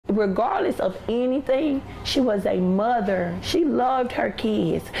regardless of anything, she was a mother. She loved her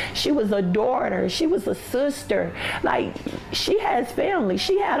kids. She was a daughter. She was a sister. Like, she has family.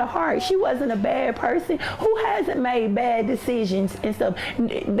 She had a heart. She wasn't a bad person. Who hasn't made bad decisions and stuff?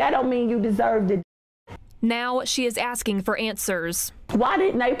 That don't mean you deserve to. Now she is asking for answers. Why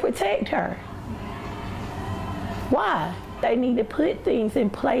didn't they protect her? Why? They need to put things in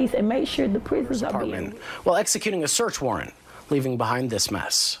place and make sure the prisons are being... While executing a search warrant, leaving behind this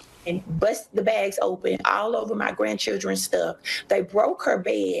mess. And bust the bags open all over my grandchildren's stuff. They broke her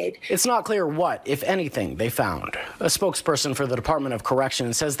bed. It's not clear what, if anything, they found. A spokesperson for the Department of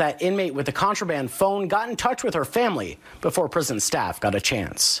Corrections says that inmate with the contraband phone got in touch with her family before prison staff got a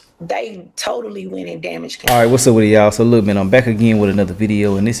chance. They totally went and damaged control. All right, what's up with y'all? So look, man, I'm back again with another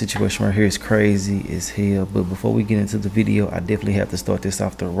video, and this situation right here is crazy as hell. But before we get into the video, I definitely have to start this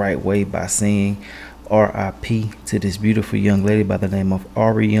off the right way by saying RIP to this beautiful young lady by the name of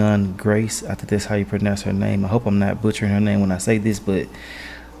Ariane Grace. I think that's how you pronounce her name. I hope I'm not butchering her name when I say this, but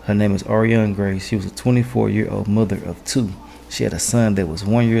her name is Ariane Grace. She was a 24-year-old mother of 2. She had a son that was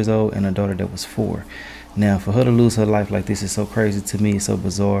 1 year old and a daughter that was 4. Now, for her to lose her life like this is so crazy to me. It's so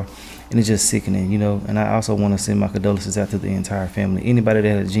bizarre, and it's just sickening, you know. And I also want to send my condolences out to the entire family. Anybody that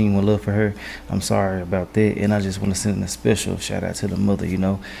had a genuine love for her, I'm sorry about that. And I just want to send a special shout out to the mother, you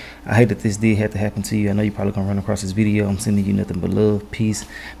know. I hate that this did have to happen to you. I know you're probably going to run across this video. I'm sending you nothing but love, peace,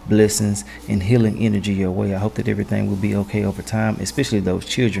 blessings, and healing energy your way. I hope that everything will be okay over time, especially those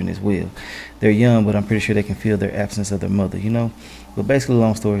children as well. They're young, but I'm pretty sure they can feel their absence of their mother, you know. But basically,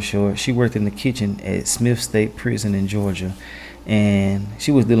 long story short, she worked in the kitchen at Smith State Prison in Georgia, and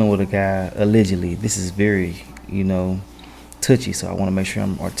she was dealing with a guy, allegedly. This is very, you know, touchy, so I want to make sure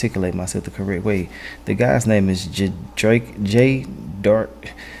I'm articulating myself the correct way. The guy's name is shit,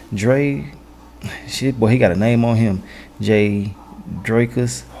 boy, he got a name on him. J.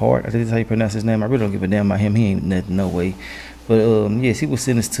 Dracus Hart, I think that's how you pronounce his name. I really don't give a damn about him. He ain't nothing, no way. But yes, he was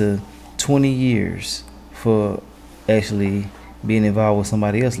sentenced to 20 years for actually being involved with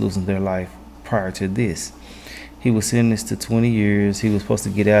somebody else losing their life prior to this. He was sentenced to 20 years. He was supposed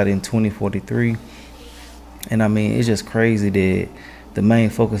to get out in 2043. And I mean, it's just crazy that the main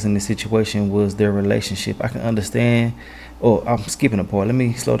focus in this situation was their relationship. I can understand. Oh, I'm skipping a part. Let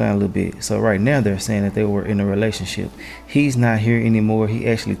me slow down a little bit. So right now they're saying that they were in a relationship. He's not here anymore. He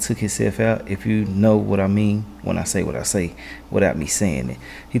actually took himself out, if you know what I mean when I say what I say without me saying it.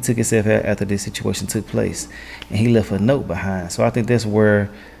 He took himself out after this situation took place, and he left a note behind. So I think that's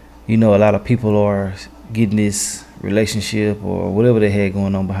where, you know, a lot of people are getting this relationship or whatever they had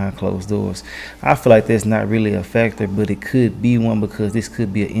going on behind closed doors. I feel like that's not really a factor, but it could be one, because this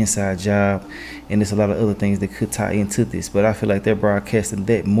could be an inside job, and there's a lot of other things that could tie into this. But I feel like they're broadcasting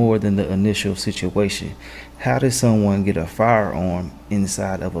that more than the initial situation. How does someone get a firearm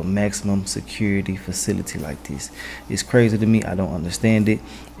inside of a maximum security facility like this? It's crazy to me. I don't understand it,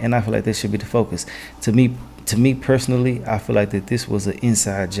 and I feel like that should be the focus. To me personally, I feel like that this was an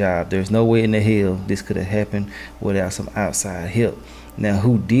inside job. There's no way in the hell this could have happened without some outside help. Now,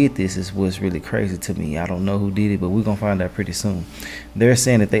 who did this is what's really crazy to me. I don't know who did it, but we're gonna find out pretty soon. They're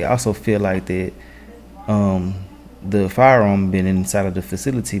saying that they also feel like that the firearm been inside of the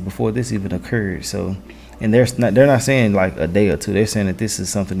facility before this even occurred. So, and they're not saying like a day or two. They're saying that this is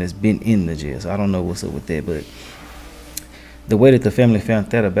something that's been in the jail. So I don't know what's up with that, but the way that the family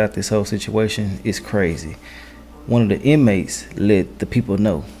found out about this whole situation is crazy. One of the inmates let the people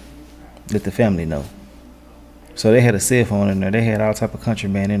know, let the family know. So they had a cell phone in there. They had all type of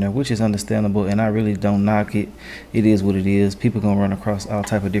contraband in there, which is understandable, and I really don't knock it. It is what it is. People gonna run across all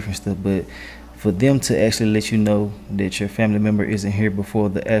type of different stuff, but for them to actually let you know that your family member isn't here before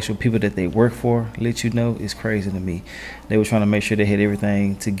the actual people that they work for let you know is crazy to me. They were trying to make sure they had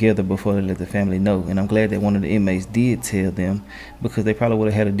everything together before they let the family know, and I'm glad that one of the inmates did tell them, because they probably would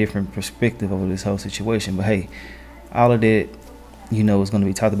have had a different perspective over this whole situation. But hey, all of that, you know, is going to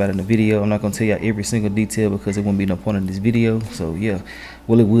be talked about in the video. I'm not going to tell y'all every single detail because it won't be no point in this video. So yeah,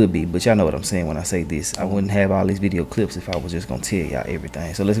 well, it would be, but y'all know what I'm saying when I say this. I wouldn't have all these video clips if I was just going to tell y'all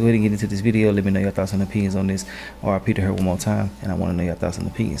everything. So let's go ahead and get into this video. Let me know your thoughts and opinions on this. Or I repeat her one more time, and I want to know your thoughts and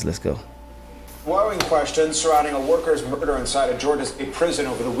opinions. Let's go. Worrying questions surrounding a worker's murder inside a Georgia State prison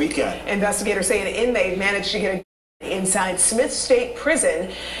over the weekend. Investigators say an inmate managed to get inside Smith State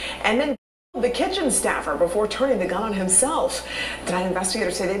Prison and then the kitchen staffer before turning the gun on himself. Tonight,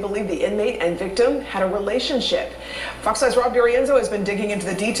 investigators say they believe the inmate and victim had a relationship. Fox 5's Rob D'Arienzo has been digging into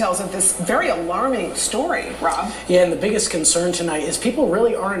the details of this very alarming story. Rob? Yeah, and the biggest concern tonight is people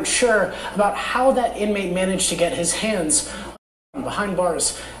really aren't sure about how that inmate managed to get his hands behind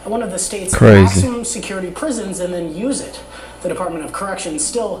bars at one of the state's maximum security prisons and then use it. The Department of Corrections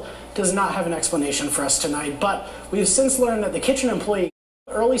still does not have an explanation for us tonight, but we've since learned that the kitchen employee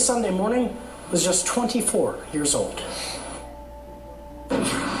early Sunday morning was just 24 years old.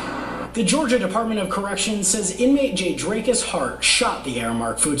 The Georgia Department of Corrections says inmate J. Dracus Hart shot the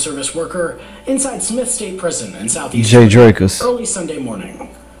Aramark food service worker inside Smith State Prison in Southeast J. Dracus early Sunday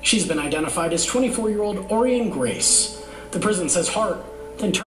morning. She's been identified as 24-year-old Orion Grace. The prison says Hart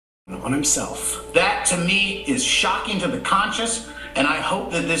then turned on himself. That, to me, is shocking to the conscience, and I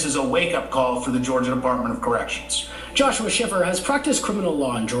hope that this is a wake-up call for the Georgia Department of Corrections. Joshua Schiffer has practiced criminal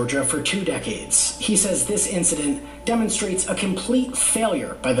law in Georgia for 2 decades. He says this incident demonstrates a complete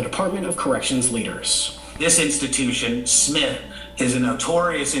failure by the Department of Corrections leaders. This institution, Smith, is a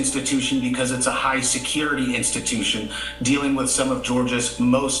notorious institution because it's a high-security institution dealing with some of Georgia's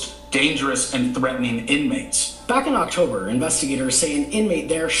most dangerous and threatening inmates. Back in October, investigators say an inmate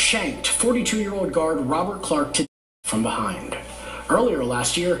there shanked 42-year-old guard Robert Clark to from behind. Earlier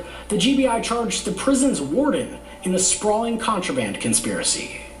last year, the GBI charged the prison's warden in a sprawling contraband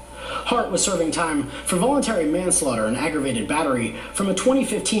conspiracy. Hart was serving time for voluntary manslaughter and aggravated battery from a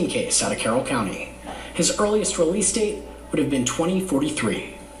 2015 case out of Carroll County. His earliest release date would have been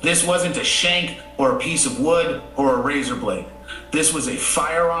 2043. This wasn't a shank or a piece of wood or a razor blade. This was a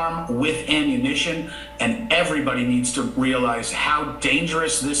firearm with ammunition, and everybody needs to realize how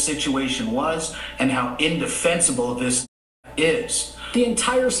dangerous this situation was and how indefensible this is. The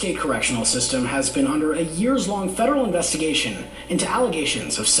entire state correctional system has been under a years-long federal investigation into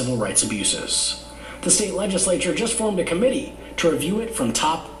allegations of civil rights abuses. The state legislature just formed a committee to review it from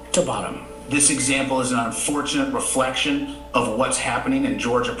top to bottom. This example is an unfortunate reflection of what's happening in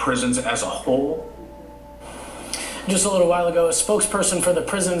Georgia prisons as a whole. Just a little while ago, a spokesperson for the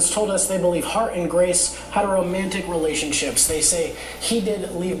prisons told us they believe Hart and Grace had a romantic relationship. They say he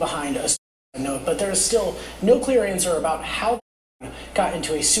did leave behind a note, but there is still no clear answer about how got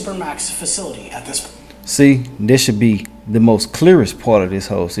into a Supermax facility at this point. See, this should be the most clearest part of this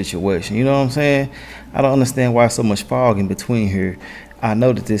whole situation. You know what I'm saying? I don't understand why so much fog in between here. I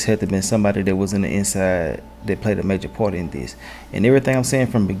know that this had to have been somebody that was in the inside that played a major part in this. And everything I'm saying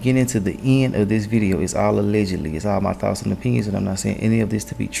from beginning to the end of this video is all allegedly. It's all my thoughts and opinions, and I'm not saying any of this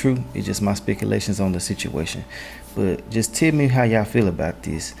to be true. It's just my speculations on the situation. But just tell me how y'all feel about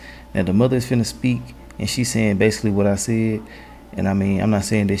this. Now, the mother is finna speak, and she's saying basically what I said. And I mean, I'm not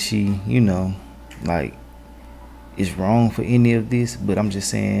saying that she, you know, like, is wrong for any of this, but I'm just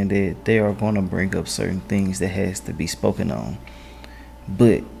saying that they are going to bring up certain things that has to be spoken on.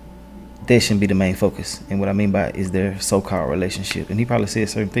 But that shouldn't be the main focus. And what I mean by it is their so-called relationship. And he probably said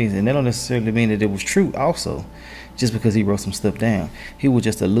certain things, and that don't necessarily mean that it was true also, just because he wrote some stuff down. He was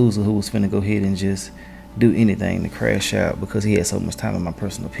just a loser who was finna go ahead and just do anything to crash out because he had so much time, in my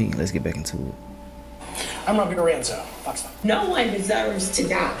personal opinion. Let's get back into it. I'm Robbie Lorenzo, Fox 5. No one deserves to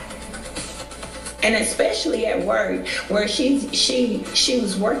die. And especially at work, where she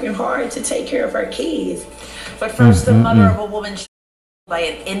was working hard to take care of her kids. But first, the mother of a woman by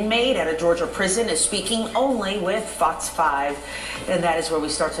an inmate at a Georgia prison is speaking only with Fox 5. And that is where we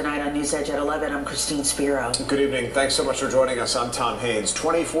start tonight on News Edge at 11. I'm Christine Spiro. Good evening. Thanks so much for joining us. I'm Tom Haynes.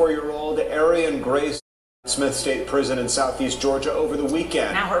 24-year-old Arian Grace, Smith State Prison in Southeast Georgia over the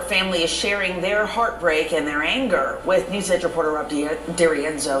weekend. Now her family is sharing their heartbreak and their anger with News Edge reporter Rob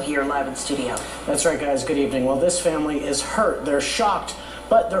DiRienzo here live in studio. That's right, guys. Good evening. Well, this family is hurt. They're shocked,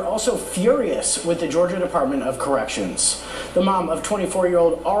 but they're also furious with the Georgia Department of Corrections. The mom of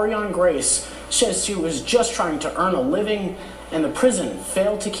 24-year-old Orion Grace says she was just trying to earn a living, and the prison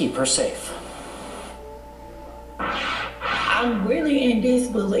failed to keep her safe. I'm really in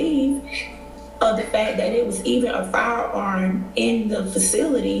disbelief of the fact that it was even a firearm in the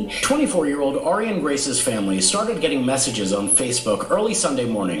facility. 24-year-old Orion Grace's family started getting messages on Facebook early Sunday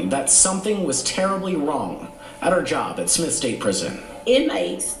morning that something was terribly wrong at her job at Smith State Prison.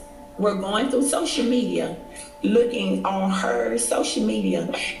 Inmates were going through social media, looking on her social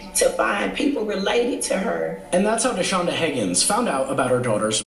media to find people related to her. And that's how Deshonda Higgins found out about her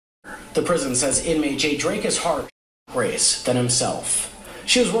daughter's murder. The prison says inmate J. Dracus Hart Grace than himself.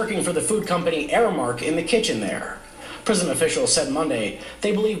 She was working for the food company Aramark in the kitchen there. Prison officials said Monday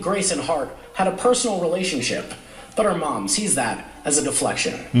they believe Grace and Hart had a personal relationship, but her mom sees that as a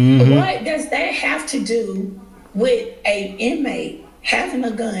deflection. What does that have to do with an inmate having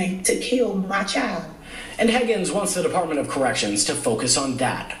a gun to kill my child? And Higgins wants the Department of Corrections to focus on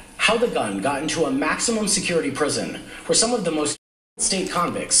that, how the gun got into a maximum security prison where some of the most state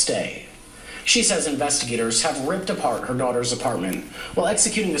convicts stay. She says investigators have ripped apart her daughter's apartment while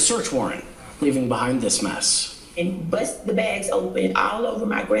executing a search warrant, leaving behind this mess. and bust the bags open all over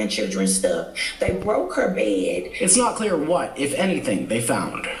my grandchildren's stuff. They broke her bed. It's not clear what, if anything, they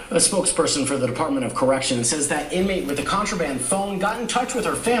found. A spokesperson for the Department of Corrections says that inmate with the contraband phone got in touch with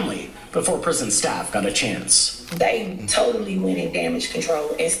her family before prison staff got a chance. They totally went in damage control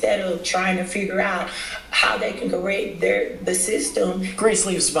instead of trying to figure out how they can correct the system. Grace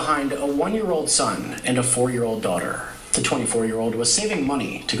leaves behind a 1-year-old son and a 4-year-old daughter. The 24-year-old was saving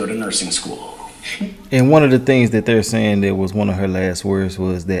money to go to nursing school. And one of the things that they're saying that was one of her last words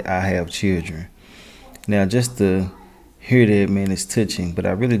was that I have children. Now, just to hear that, man, it's touching. But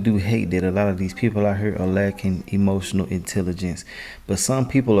I really do hate that a lot of these people out here are lacking emotional intelligence. But some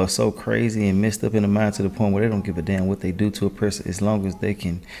people are so crazy and messed up in the mind to the point where they don't give a damn what they do to a person as long as they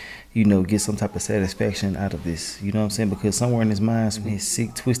can, you know, get some type of satisfaction out of this. You know what I'm saying? Because somewhere in his mind, his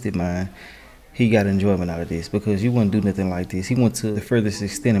sick, twisted mind, he got enjoyment out of this, because you wouldn't do nothing like this. He went to the furthest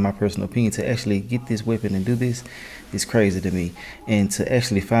extent, in my personal opinion, to actually get this weapon and do this. It's crazy to me. And to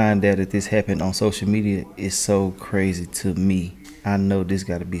actually find out that this happened on social media is so crazy to me. I know this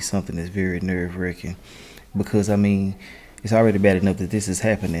got to be something that's very nerve-wracking, because, I mean, it's already bad enough that this is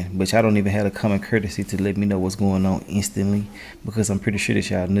happening, but y'all don't even have the common courtesy to let me know what's going on instantly, because I'm pretty sure that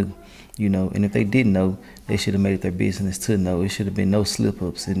y'all knew, you know. And if they didn't know, they should have made it their business to know. It should have been no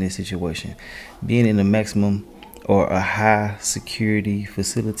slip-ups in this situation. Being in a maximum or a high security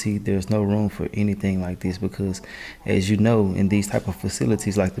facility, there's no room for anything like this, because, as you know, in these type of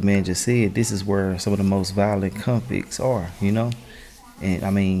facilities, like the man just said, this is where some of the most violent convicts are, you know. And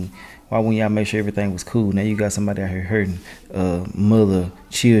I mean, why wouldn't y'all make sure everything was cool? Now you got somebody out here hurting, mother,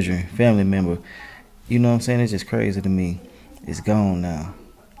 children, family member. You know what I'm saying? It's just crazy to me. It's gone now.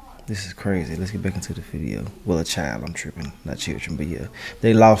 This is crazy. Let's get back into the video. Well, a child, I'm tripping, not children, but yeah.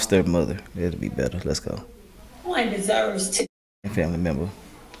 They lost their mother. It'll be better. Let's go. One deserves to. Family member.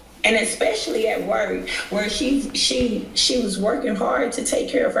 And especially at work, where she was working hard to take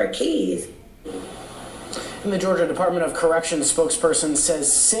care of her kids. And the Georgia Department of Corrections spokesperson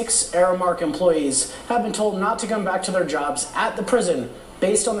says 6 Aramark employees have been told not to come back to their jobs at the prison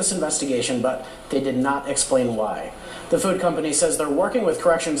based on this investigation, but they did not explain why. The food company says they're working with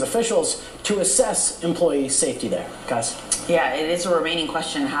corrections officials to assess employee safety there. Guys? Yeah, it is a remaining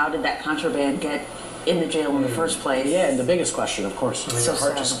question. How did that contraband get in the jail in the first place? Yeah, and the biggest question, of course. I mean, so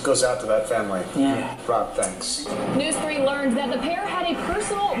heart just goes out to that family. Yeah. Rob, thanks. News 3 learned that the pair had a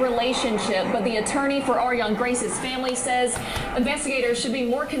personal relationship, but the attorney for Ariane Grace's family says investigators should be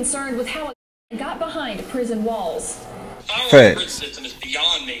more concerned with how it got behind prison walls. The prison system is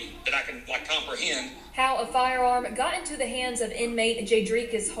beyond me that I can comprehend. How a firearm got into the hands of inmate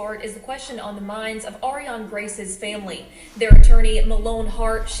Jadrika's Hart is the question on the minds of Ariane Grace's family. Their attorney, Malone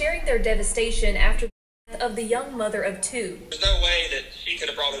Hart, sharing their devastation after the death of the young mother of 2. There's no way that she could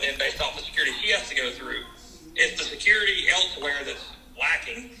have brought it in based off the security she has to go through. It's the security elsewhere that's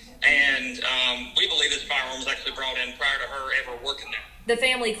lacking, and we believe this firearm was actually brought in prior to her ever working there. The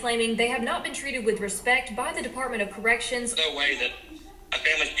family claiming they have not been treated with respect by the Department of Corrections. No way that a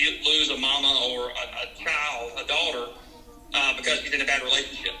family should lose a mama or a child, a daughter, because she's in a bad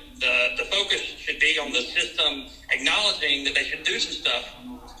relationship. The focus should be on the system acknowledging that they should do some stuff,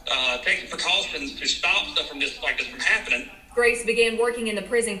 take some precautions to stop stuff from like this from happening. Grace began working in the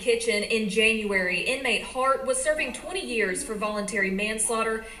prison kitchen in January. Inmate Hart was serving 20 years for voluntary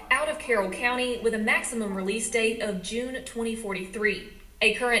manslaughter out of Carroll County with a maximum release date of June 2043.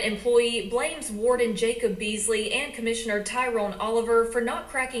 A current employee blames Warden Jacob Beasley and Commissioner Tyrone Oliver for not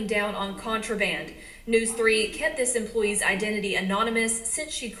cracking down on contraband. News 3 kept this employee's identity anonymous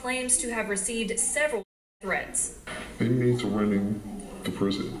since she claims to have received several threats. Inmates are running the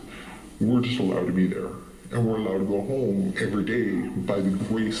prison. We're just allowed to be there. And we're allowed to go home every day by the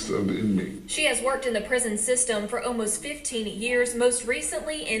grace of the inmate. She has worked in the prison system for almost 15 years, most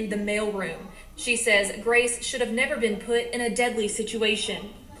recently in the mailroom. She says Grace should have never been put in a deadly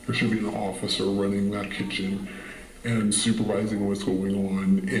situation. There should be an officer running that kitchen and supervising what's going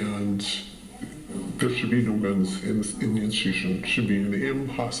on, and there should be no guns in the institution. It should be an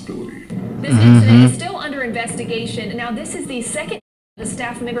impossibility. This incident is still under investigation. Now, this is the second a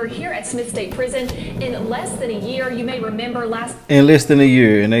staff member here at Smith State Prison in less than a year. You may remember in less than a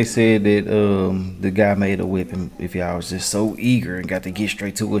year, and they said that the guy made a whipping. If y'all was just so eager and got to get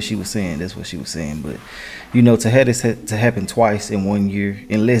straight to what she was saying, that's what she was saying. But you know, to have this to happen twice in 1 year,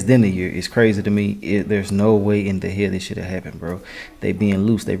 in less than a year, is crazy to me. There's no way in the hell this should have happened, bro. They being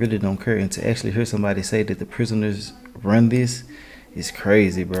loose, they really don't care. And to actually hear somebody say that the prisoners run this, it's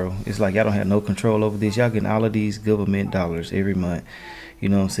crazy, bro. It's like y'all don't have no control over this. Y'all getting all of these government dollars every month. you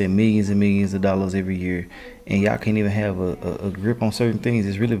know what I'm saying, millions and millions of dollars every year, and y'all can't even have a grip on certain things.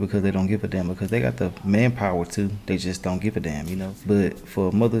 It's really because they don't give a damn, because they got the manpower to, they just don't give a damn, you know. But for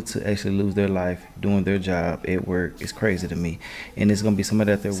a mother to actually lose their life doing their job at work is crazy to me. And there's gonna be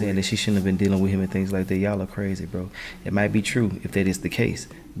somebody out there saying that she shouldn't have been dealing with him and things like that. Y'all are crazy, bro. It might be true if that is the case,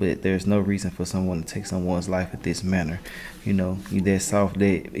 but there's no reason for someone to take someone's life at this manner. You know, you that soft,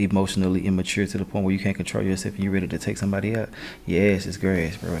 that emotionally immature to the point where you can't control yourself and you're ready to take somebody out. Your ass is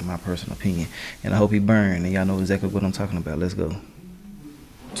grass, bro, in my personal opinion. And I hope he burned, and y'all know exactly what I'm talking about. Let's go.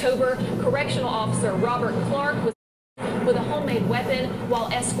 October, correctional officer Robert Clark was with a homemade weapon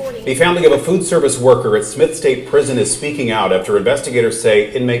while escorting. The family of a food service worker at Smith State Prison is speaking out after investigators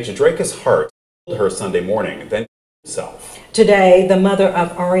say inmate Jadricus Hart killed her Sunday morning, then himself. Today, the mother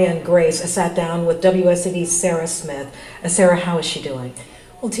of Ariane Grace sat down with WSCV's Sarah Smith. Sarah, how is she doing?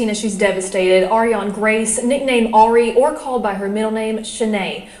 Well, Tina, she's devastated. Ariane Grace, nicknamed Ari or called by her middle name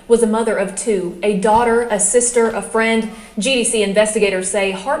Shanae, was a mother of two, a daughter, a sister, a friend. GDC investigators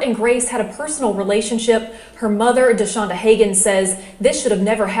say Hart and Grace had a personal relationship. Her mother, DeShonda Hagen, says this should have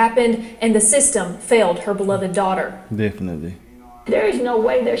never happened and the system failed her beloved daughter. Definitely. There is no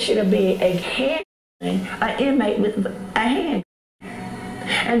way there should have been an inmate with a hand.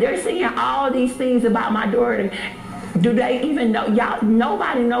 And they're saying all these things about my daughter. Do they even know? Y'all,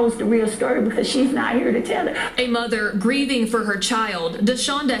 nobody knows the real story because she's not here to tell it. A mother grieving for her child,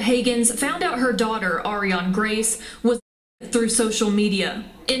 DeShonda Hagens, found out her daughter, Ariane Grace, was through social media.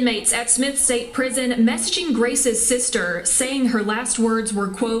 Inmates at Smith State Prison messaging Grace's sister, saying her last words were,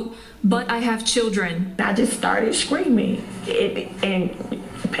 quote, "But I have children." I just started screaming and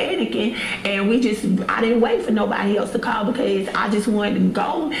panicking, and I didn't wait for nobody else to call because I just wanted to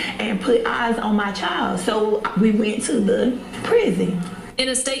go and put eyes on my child. So we went to the prison. In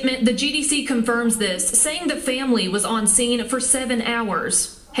a statement, the GDC confirms this, saying the family was on scene for 7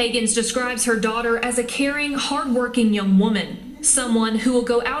 hours. Hagens describes her daughter as a caring, hardworking young woman, someone who will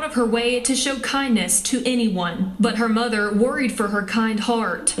go out of her way to show kindness to anyone. But her mother worried for her kind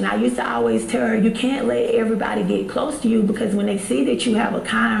heart. And I used to always tell her, you can't let everybody get close to you because when they see that you have a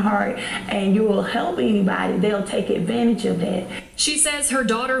kind heart and you will help anybody, they'll take advantage of that. She says her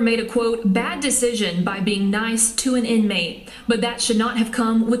daughter made a, quote, bad decision by being nice to an inmate, but that should not have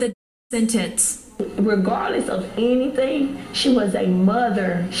come with a sentence. Regardless of anything, she was a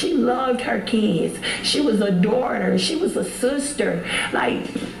mother. She loved her kids. She was a daughter. She was a sister. Like,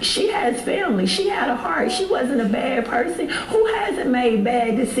 she has family. She had a heart. She wasn't a bad person. Who hasn't made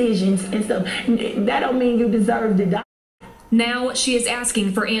bad decisions and stuff? That don't mean you deserve to die. Now she is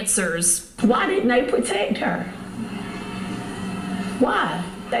asking for answers. Why didn't they protect her? Why?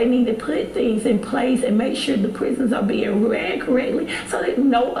 They need to put things in place and make sure the prisons are being ran correctly so that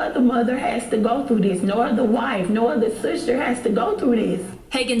no other mother has to go through this, no other wife, no other sister has to go through this.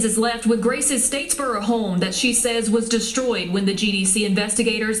 Hagens is left with Grace's Statesboro home that she says was destroyed when the GDC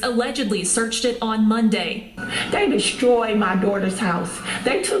investigators allegedly searched it on Monday. They destroyed my daughter's house.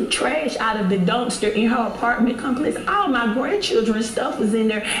 They took trash out of the dumpster in her apartment complex. All my grandchildren's stuff was in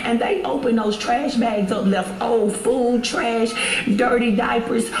there, and they opened those trash bags up, left old food, trash, dirty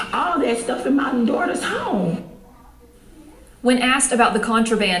diapers, all that stuff in my daughter's home. When asked about the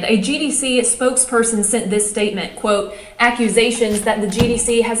contraband, a GDC spokesperson sent this statement, quote, accusations that the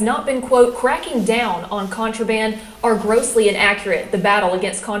GDC has not been, quote, cracking down on contraband are grossly inaccurate. The battle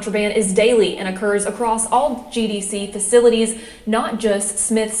against contraband is daily and occurs across all GDC facilities, not just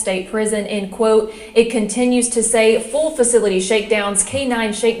Smith State Prison, end quote. It continues to say full facility shakedowns,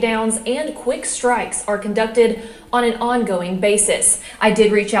 K9 shakedowns, and quick strikes are conducted on an ongoing basis. I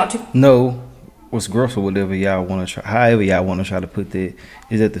did reach out to... No. What's gross or whatever y'all want to try, however y'all want to try to put that,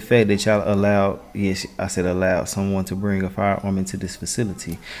 is that the fact that y'all allowed, yes, I said allowed someone to bring a firearm into this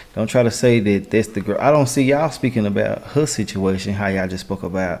facility. Don't try to say that that's the girl. I don't see y'all speaking about her situation, how y'all just spoke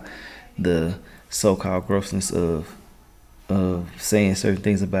about the so-called grossness of saying certain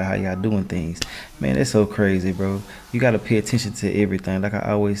things about how y'all doing things. Man, that's so crazy, bro. You got to pay attention to everything. Like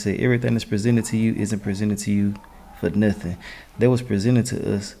I always say, everything that's presented to you isn't presented to you for nothing. That was presented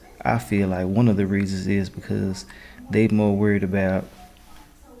to us. I feel like one of the reasons is because they more worried about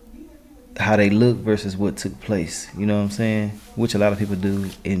how they look versus what took place. You know what I'm saying? Which a lot of people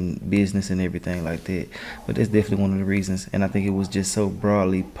do in business and everything like that. But that's definitely one of the reasons. And I think it was just so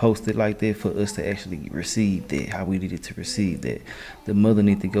broadly posted like that for us to actually receive that, how we needed to receive that. The mother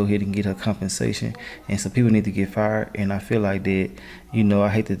need to go ahead and get her compensation, and some people need to get fired. And I feel like that, you know, I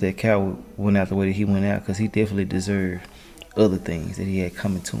hate that that coward went out the way that he went out, because he definitely deserved other things that he had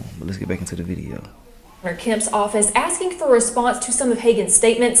coming to him. But let's get back into the video. Kemp's office asking for a response to some of Hagen's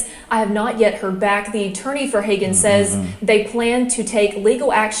statements. I have not yet heard back. The attorney for Hagen says they plan to take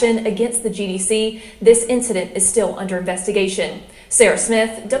legal action against the GDC. This incident is still under investigation. Sarah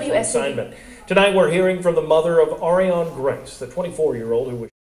Smith, WSCD. Tonight we're hearing from the mother of Ariane Grace, the 24-year-old who was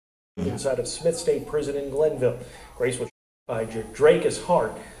inside of Smith State Prison in Glenville. Grace was shot by Dracus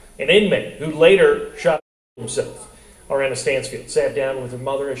Hart, an inmate who later shot himself. Ariana Stansfield sat down with her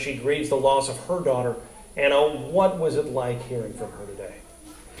mother as she grieves the loss of her daughter. Anna, what was it like hearing from her today?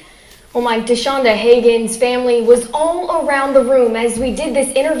 Well, Mike, DeShonda Hagen's family was all around the room as we did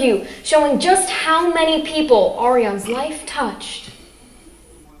this interview, showing just how many people Ariane's life touched.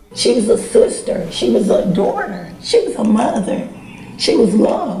 She was a sister. She was a daughter. She was a mother. She was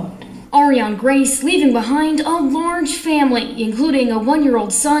loved. Ariane Grace leaving behind a large family, including a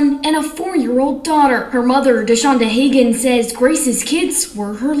 1-year-old son and a 4-year-old daughter. Her mother, DeShonda Hagen, says Grace's kids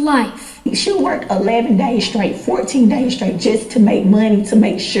were her life. She worked 11 days straight, 14 days straight, just to make money, to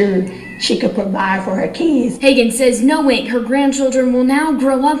make sure she could provide for her kids. Hagen says knowing her grandchildren will now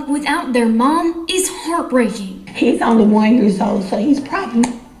grow up without their mom is heartbreaking. He's only 1 year old, so he's probably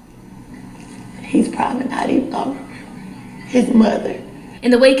not even know his mother. In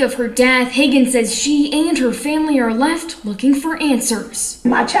the wake of her death, Hagen says she and her family are left looking for answers.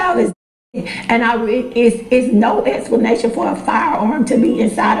 My child is dead, and it's no explanation for a firearm to be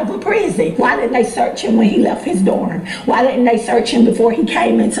inside of a prison. Why didn't they search him when he left his dorm? Why didn't they search him before he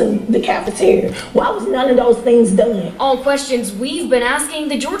came into the cafeteria? Why was none of those things done? All questions we've been asking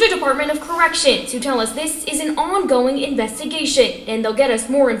the Georgia Department of Corrections, who tell us this is an ongoing investigation and they'll get us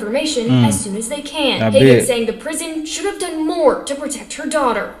more information as soon as they can. Hagen saying the prison should have done more to protect her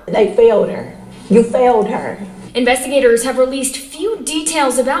daughter. They failed her. You failed her. Investigators have released few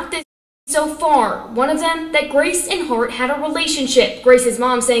details about this so far. One of them, that Grace and Hart had a relationship. Grace's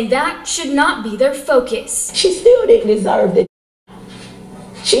mom saying that should not be their focus. She still didn't deserve it.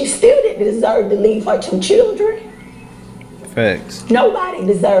 She still didn't deserve to leave her 2 children. Facts. Nobody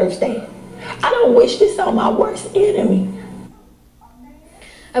deserves that. I don't wish this on my worst enemy.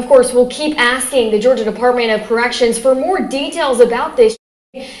 Of course, we'll keep asking the Georgia Department of Corrections for more details about this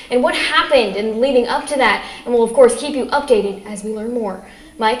and what happened and leading up to that. And we'll, of course, keep you updated as we learn more.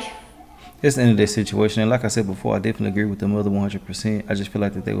 Mike? It's the end of that situation, and like I said before, I definitely agree with the mother 100%. I just feel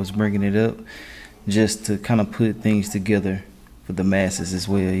like that they was bringing it up just to kind of put things together for the masses as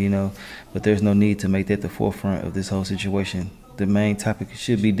well, you know. But there's no need to make that the forefront of this whole situation. The main topic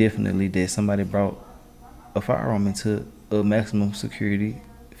should be definitely that somebody brought a firearm into a maximum security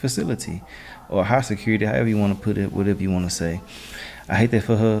facility or high security, however you want to put it, whatever you want to say. I hate that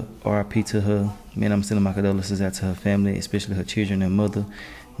for her. RIP to her. Man, I'm sending my condolences out to her family, especially her children and mother.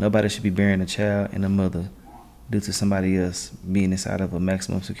 Nobody should be burying a child and a mother due to somebody else being inside of a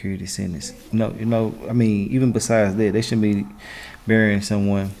maximum security sentence. No, I mean, even besides that, they shouldn't be burying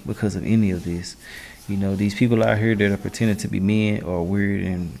someone because of any of this. You know, these people out here that are pretending to be men are weird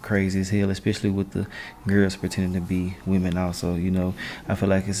and crazy as hell, especially with the girls pretending to be women also. You know, I feel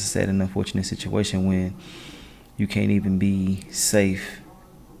like it's a sad and unfortunate situation when you can't even be safe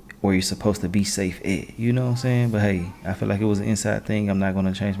where you're supposed to be safe at, you know what I'm saying? But hey, I feel like it was an inside thing. I'm not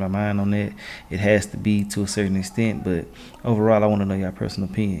gonna change my mind on that. It has to be to a certain extent, but overall, I wanna know your personal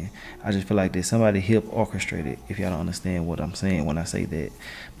opinion. I just feel like that somebody helped orchestrate it, if y'all don't understand what I'm saying when I say that.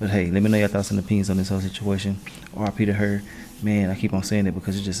 But hey, let me know your thoughts and opinions on this whole situation. RIP to her. Man, I keep on saying that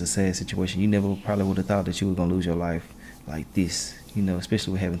because it's just a sad situation. You never probably would have thought that you were gonna lose your life like this. You know,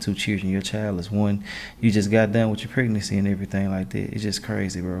 especially with having 2 children. Your child is one. You just got done with your pregnancy and everything like that. It's just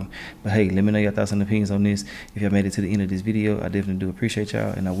crazy, bro. But hey, let me know your thoughts and opinions on this. If y'all made it to the end of this video, I definitely do appreciate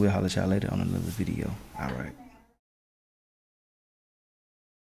y'all, and I will holler at y'all later on another video. All right.